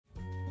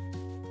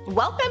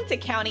Welcome to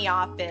County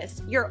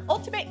Office, your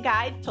ultimate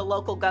guide to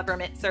local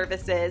government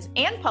services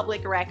and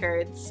public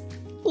records.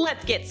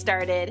 Let's get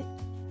started.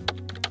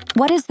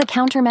 What is the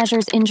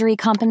Countermeasures Injury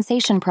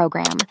Compensation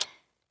Program?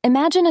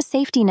 Imagine a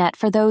safety net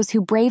for those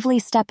who bravely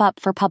step up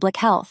for public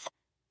health.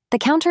 The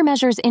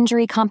Countermeasures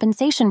Injury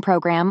Compensation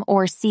Program,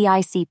 or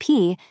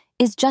CICP,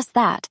 is just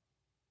that.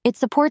 It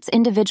supports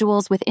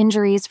individuals with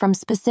injuries from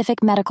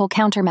specific medical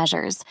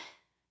countermeasures.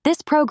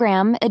 This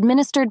program,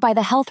 administered by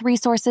the Health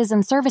Resources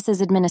and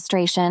Services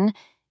Administration,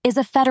 is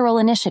a federal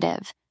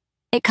initiative.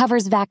 It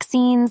covers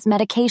vaccines,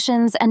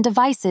 medications, and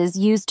devices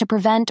used to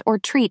prevent or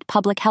treat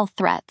public health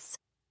threats.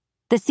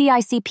 The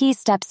CICP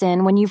steps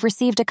in when you've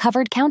received a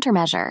covered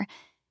countermeasure.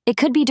 It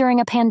could be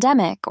during a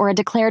pandemic or a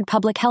declared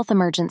public health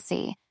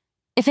emergency.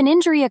 If an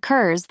injury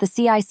occurs, the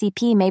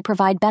CICP may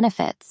provide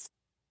benefits.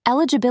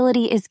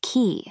 Eligibility is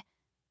key.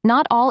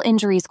 Not all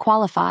injuries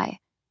qualify.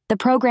 The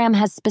program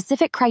has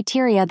specific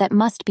criteria that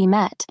must be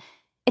met.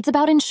 It's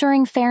about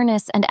ensuring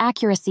fairness and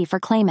accuracy for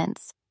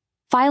claimants.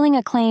 Filing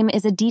a claim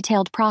is a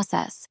detailed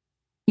process.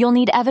 You'll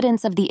need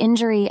evidence of the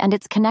injury and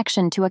its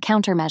connection to a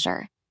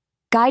countermeasure.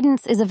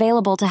 Guidance is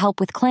available to help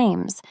with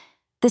claims.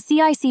 The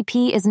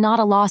CICP is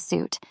not a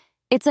lawsuit.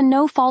 It's a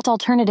no-fault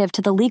alternative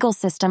to the legal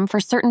system for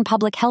certain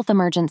public health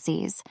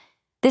emergencies.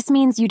 This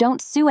means you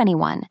don't sue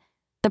anyone.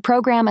 The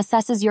program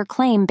assesses your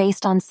claim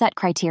based on set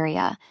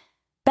criteria.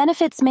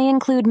 Benefits may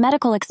include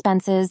medical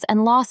expenses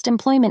and lost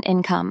employment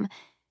income.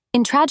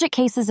 In tragic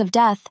cases of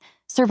death,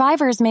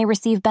 survivors may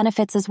receive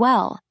benefits as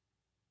well.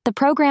 The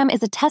program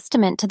is a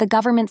testament to the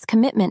government's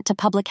commitment to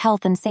public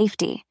health and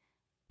safety.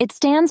 It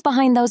stands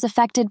behind those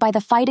affected by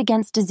the fight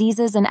against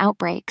diseases and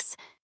outbreaks.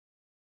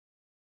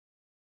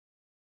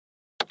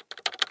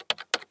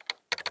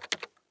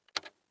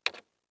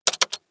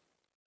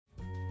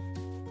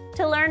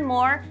 To learn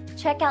more,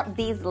 check out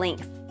these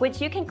links, which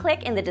you can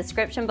click in the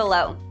description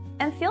below.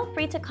 And feel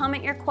free to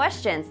comment your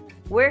questions.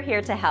 We're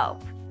here to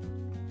help.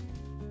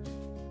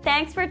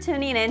 Thanks for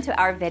tuning in to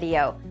our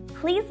video.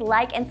 Please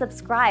like and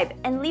subscribe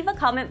and leave a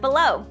comment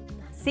below.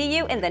 See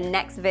you in the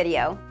next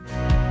video.